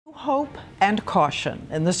Hope and caution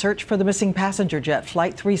in the search for the missing passenger jet,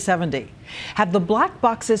 Flight 370. Have the black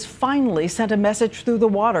boxes finally sent a message through the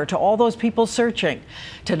water to all those people searching?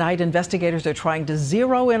 Tonight, investigators are trying to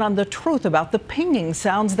zero in on the truth about the pinging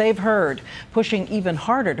sounds they've heard, pushing even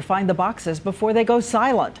harder to find the boxes before they go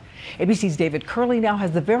silent. ABC's David Curley now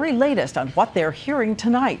has the very latest on what they're hearing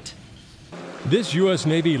tonight. This U.S.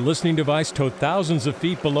 Navy listening device towed thousands of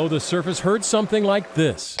feet below the surface heard something like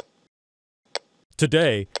this.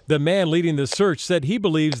 Today, the man leading the search said he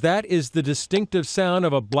believes that is the distinctive sound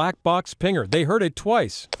of a black box pinger. They heard it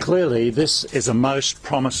twice. Clearly, this is a most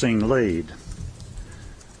promising lead.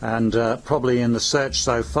 And probably in the search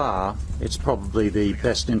so far, it's probably the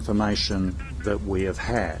best information that we have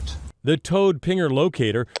had. The towed pinger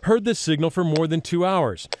locator heard the signal for more than 2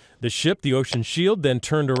 hours. The ship, the Ocean Shield, then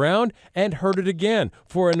turned around and heard it again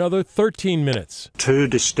for another 13 minutes. 2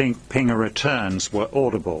 distinct pinger returns were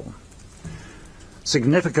audible.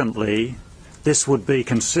 Significantly, this would be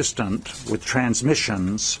consistent with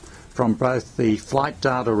transmissions from both the flight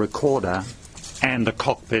data recorder and the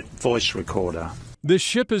cockpit voice recorder. The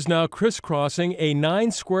ship is now crisscrossing a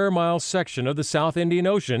 9-square-mile section of the South Indian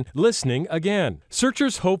Ocean, listening again.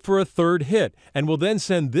 Searchers hope for a third hit and will then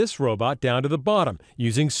send this robot down to the bottom.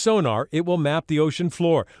 Using sonar, it will map the ocean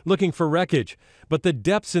floor, looking for wreckage. But the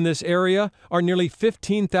depths in this area are nearly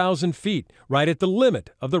 15,000 feet, right at the limit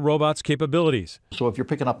of the robot's capabilities. So if you're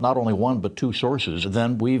picking up not only one but 2 sources,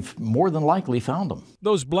 then we've more than likely found them.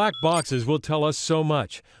 Those black boxes will tell us so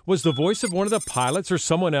much. Was the voice of one of the pilots or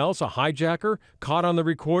someone else, a hijacker, caught on the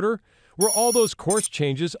recorder? Were all those course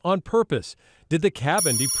changes on purpose? Did the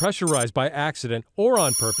cabin depressurize by accident or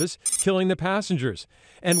on purpose, killing the passengers?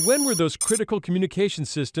 And when were those critical communication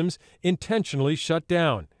systems intentionally shut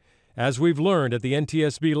down? As we've learned at the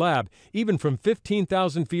NTSB lab, even from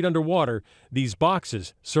 15,000 feet underwater, these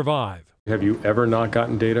boxes survive. Have you ever not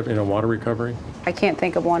gotten data in a water recovery? I can't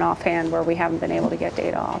think of one offhand where we haven't been able to get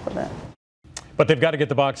data off of it. But they've got to get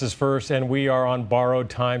the boxes first, and we are on borrowed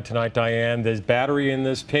time tonight, Diane. The battery in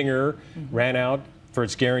this pinger ran out for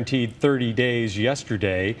its guaranteed 30 days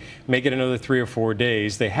yesterday. Make it another 3 or 4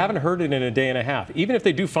 days. They haven't heard it in a day and a half. Even if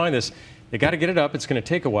they do find this, they got to get it up. It's going to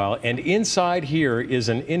take a while. And inside here is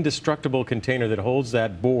an indestructible container that holds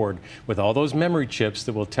that board with all those memory chips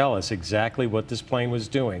that will tell us exactly what this plane was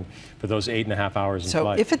doing for those 8.5 hours in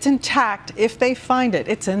flight. So if it's intact, if they find it,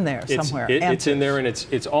 it's in there somewhere. It's in there, and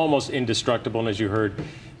it's almost indestructible. And as you heard,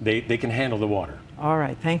 they can handle the water. All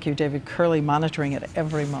right. Thank you, David Curley, monitoring it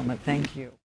every moment. Thank you.